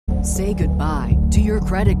Say goodbye to your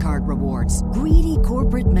credit card rewards. Greedy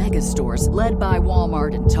corporate mega stores, led by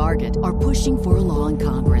Walmart and Target, are pushing for a law in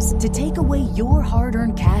Congress to take away your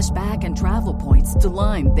hard-earned cash back and travel points to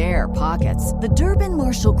line their pockets. The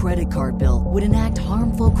Durbin-Marshall credit card bill would enact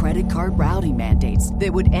harmful credit card routing mandates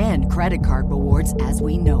that would end credit card rewards as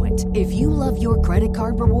we know it. If you love your credit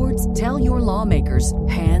card rewards, tell your lawmakers,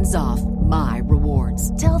 hands off my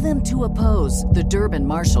rewards. Tell them to oppose the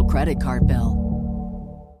Durbin-Marshall credit card bill.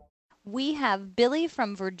 We have Billy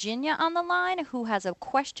from Virginia on the line who has a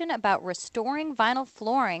question about restoring vinyl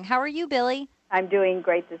flooring. How are you, Billy? I'm doing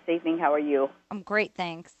great this evening. How are you? I'm great,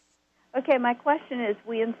 thanks. Okay, my question is,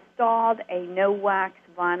 we installed a no-wax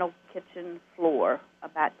vinyl kitchen floor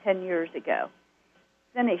about 10 years ago.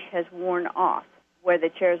 Finish has worn off where the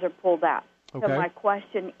chairs are pulled out. Okay. So my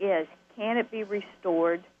question is, can it be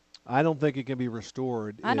restored? I don't think it can be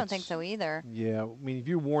restored. I don't think so either. Yeah, I mean, if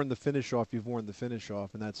you've worn the finish off, you've worn the finish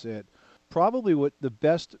off, and that's it. Probably what the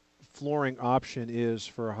best flooring option is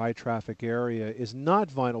for a high-traffic area is not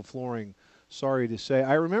vinyl flooring, sorry to say.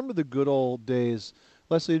 I remember the good old days.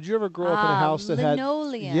 Leslie, did you ever grow up in a house that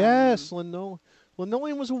linoleum. had... Yes,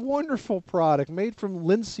 linoleum was a wonderful product made from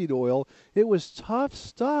linseed oil. It was tough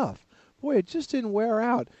stuff. Boy, it just didn't wear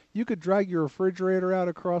out. You could drag your refrigerator out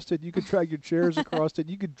across it. You could drag your chairs across it.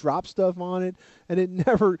 You could drop stuff on it, and it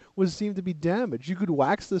never seemed to be damaged. You could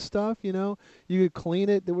wax the stuff, you know. You could clean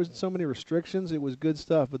it. There wasn't so many restrictions. It was good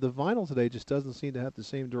stuff. But the vinyl today just doesn't seem to have the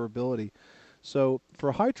same durability. So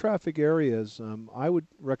for high-traffic areas, I would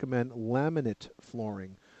recommend laminate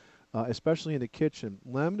flooring, especially in the kitchen.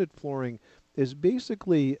 Laminate flooring is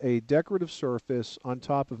basically a decorative surface on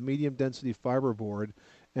top of medium-density fiberboard.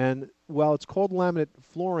 And while it's called laminate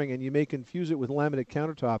flooring and you may confuse it with laminate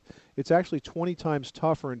countertop, it's actually 20 times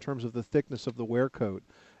tougher in terms of the thickness of the wear coat.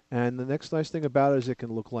 And the next nice thing about it is it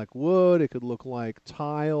can look like wood, it could look like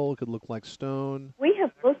tile, it could look like stone. We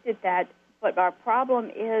have looked at that, but our problem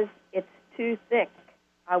is it's too thick.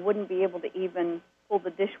 I wouldn't be able to even pull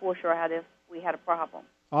the dishwasher out if we had a problem.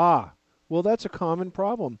 Ah, well, that's a common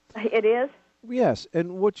problem. It is? Yes,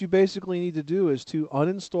 and what you basically need to do is to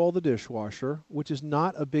uninstall the dishwasher, which is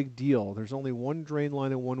not a big deal. There's only one drain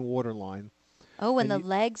line and one water line. Oh, and the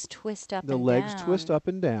legs twist up and down. The legs twist up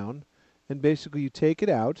and down, and basically you take it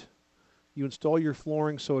out, you install your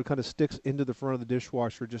flooring so it kind of sticks into the front of the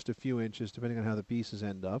dishwasher just a few inches, depending on how the pieces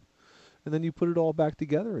end up, and then you put it all back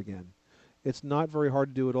together again. It's not very hard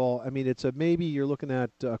to do at all. I mean, it's maybe you're looking at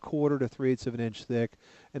 1/4 to 3/8 of an inch thick,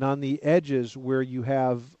 and on the edges where you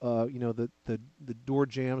have, the door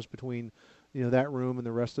jams between, that room and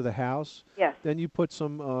the rest of the house. Yes. Then you put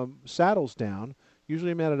some saddles down,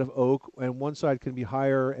 usually made out of oak, and one side can be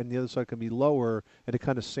higher and the other side can be lower, and it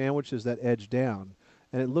kind of sandwiches that edge down.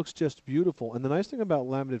 And it looks just beautiful. And the nice thing about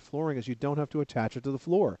laminated flooring is you don't have to attach it to the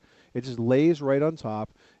floor. It just lays right on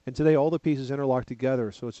top. And today all the pieces interlock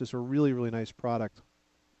together, so it's just a really, really nice product.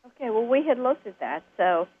 Okay, well, we had looked at that,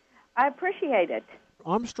 so I appreciate it.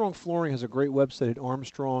 Armstrong Flooring has a great website at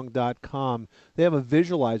armstrong.com. They have a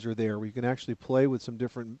visualizer there where you can actually play with some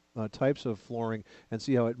different types of flooring and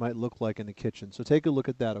see how it might look like in the kitchen. So take a look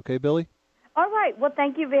at that, okay, Billy? All right. Well,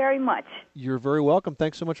 thank you very much. You're very welcome.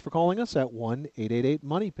 Thanks so much for calling us at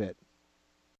 1-888-MONEY-PIT.